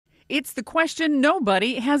It's the question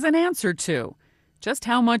nobody has an answer to. Just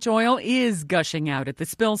how much oil is gushing out at the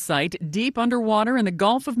spill site deep underwater in the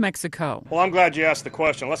Gulf of Mexico? Well, I'm glad you asked the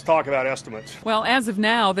question. Let's talk about estimates. Well, as of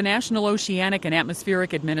now, the National Oceanic and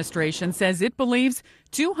Atmospheric Administration says it believes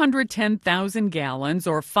 210,000 gallons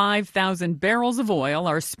or 5,000 barrels of oil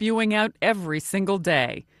are spewing out every single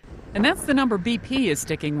day. And that's the number BP is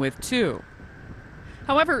sticking with, too.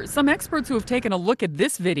 However, some experts who have taken a look at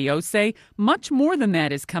this video say much more than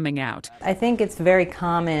that is coming out. I think it's very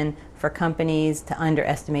common for companies to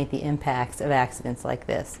underestimate the impacts of accidents like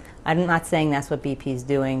this. I'm not saying that's what BP is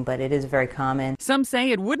doing, but it is very common. Some say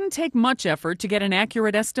it wouldn't take much effort to get an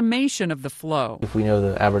accurate estimation of the flow. If we know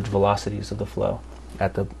the average velocities of the flow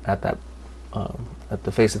at the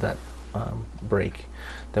face of that break,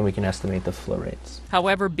 then we can estimate the flow rates.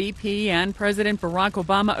 However, BP and President Barack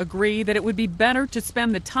Obama agree that it would be better to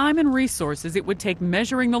spend the time and resources it would take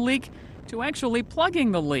measuring the leak to actually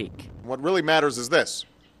plugging the leak. What really matters is this.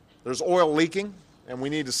 There's oil leaking, and we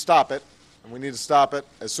need to stop it, and we need to stop it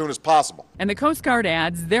as soon as possible. And the Coast Guard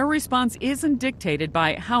adds their response isn't dictated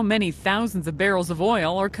by how many thousands of barrels of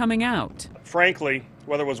oil are coming out. Frankly,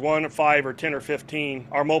 whether it was 1, 5, or 10, or 15,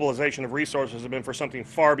 our mobilization of resources have been for something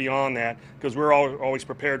far beyond that because we're always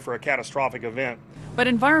prepared for a catastrophic event. But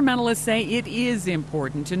environmentalists say it is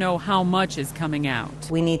important to know how much is coming out.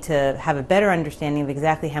 We need to have a better understanding of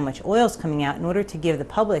exactly how much oil is coming out in order to give the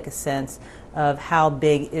public a sense of how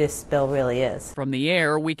big this spill really is. From the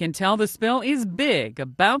air, we can tell the spill is big,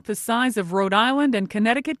 about the size of Rhode Island and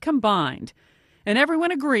Connecticut combined. And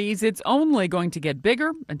everyone agrees it's only going to get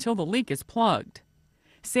bigger until the leak is plugged.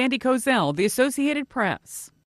 Sandy Kozel, The Associated Press.